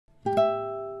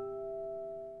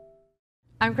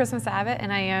I'm Miss Abbott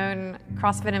and I own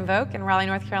CrossFit Invoke in Raleigh,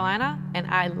 North Carolina, and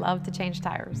I love to change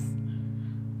tires.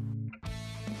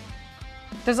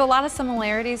 There's a lot of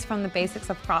similarities from the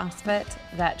basics of CrossFit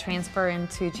that transfer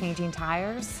into changing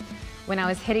tires. When I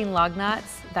was hitting lug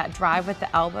nuts, that drive with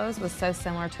the elbows was so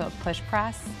similar to a push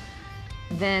press.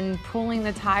 Then pulling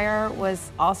the tire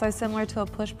was also similar to a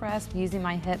push press, using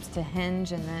my hips to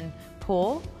hinge and then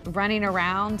pull. Running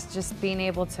around, just being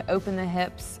able to open the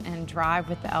hips and drive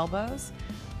with the elbows.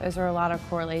 Those are a lot of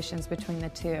correlations between the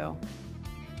two.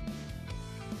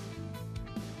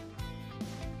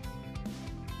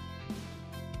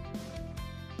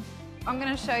 I'm going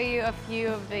to show you a few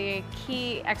of the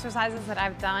key exercises that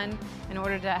I've done in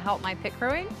order to help my pit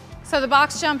crewing. So the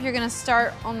box jump, you're going to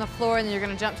start on the floor and then you're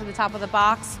going to jump to the top of the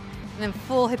box, and then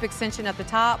full hip extension at the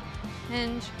top,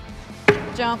 hinge,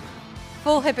 jump,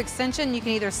 full hip extension. You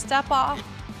can either step off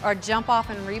or jump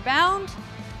off and rebound,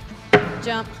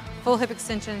 jump, full hip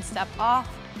extension, step off.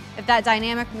 If that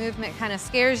dynamic movement kind of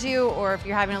scares you, or if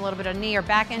you're having a little bit of knee or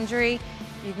back injury,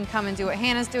 you can come and do what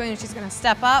Hannah's doing. She's going to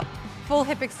step up, full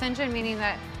hip extension, meaning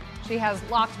that she has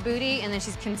locked booty and then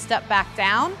she can step back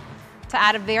down. To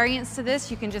add a variance to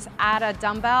this, you can just add a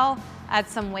dumbbell, add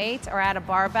some weight, or add a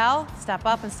barbell, step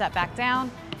up and step back down.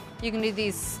 You can do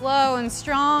these slow and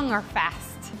strong or fast.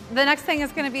 The next thing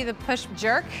is going to be the push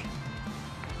jerk.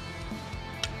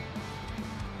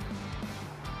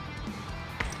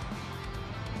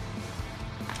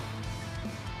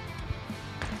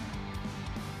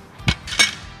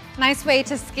 Nice way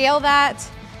to scale that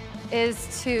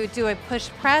is to do a push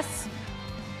press.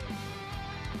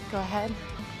 Go ahead.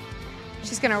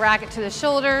 She's going to rack it to the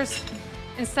shoulders.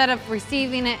 Instead of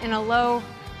receiving it in a low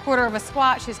quarter of a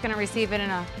squat, she's going to receive it in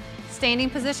a standing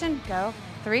position. Go,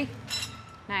 3.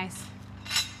 Nice.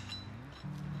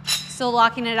 Still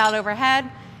locking it out overhead.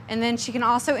 And then she can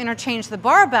also interchange the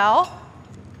barbell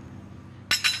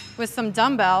with some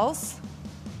dumbbells.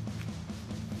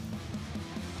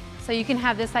 So you can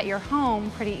have this at your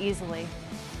home pretty easily.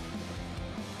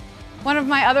 One of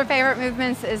my other favorite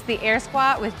movements is the air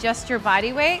squat with just your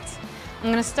body weight.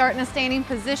 I'm going to start in a standing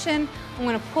position. I'm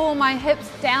going to pull my hips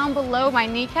down below my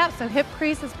kneecap, so hip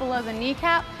crease is below the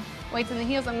kneecap, weights in the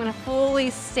heels. I'm going to fully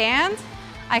stand.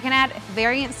 I can add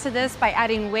variance to this by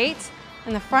adding weight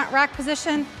in the front rack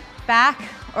position, back,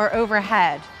 or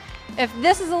overhead. If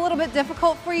this is a little bit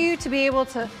difficult for you to be able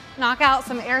to knock out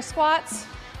some air squats,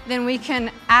 then we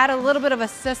can add a little bit of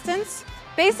assistance.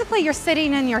 Basically, you're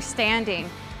sitting and you're standing.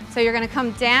 So you're going to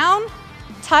come down,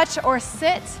 touch or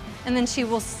sit, and then she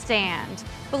will stand.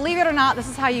 Believe it or not, this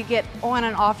is how you get on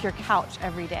and off your couch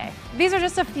every day. These are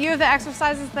just a few of the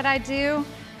exercises that I do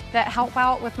that help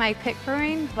out with my pit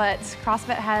crewing, but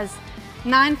CrossFit has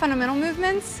 9 fundamental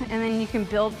movements, and then you can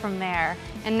build from there.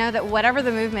 And know that whatever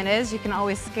the movement is, you can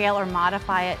always scale or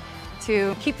modify it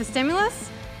to keep the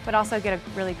stimulus, but also get a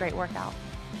really great workout.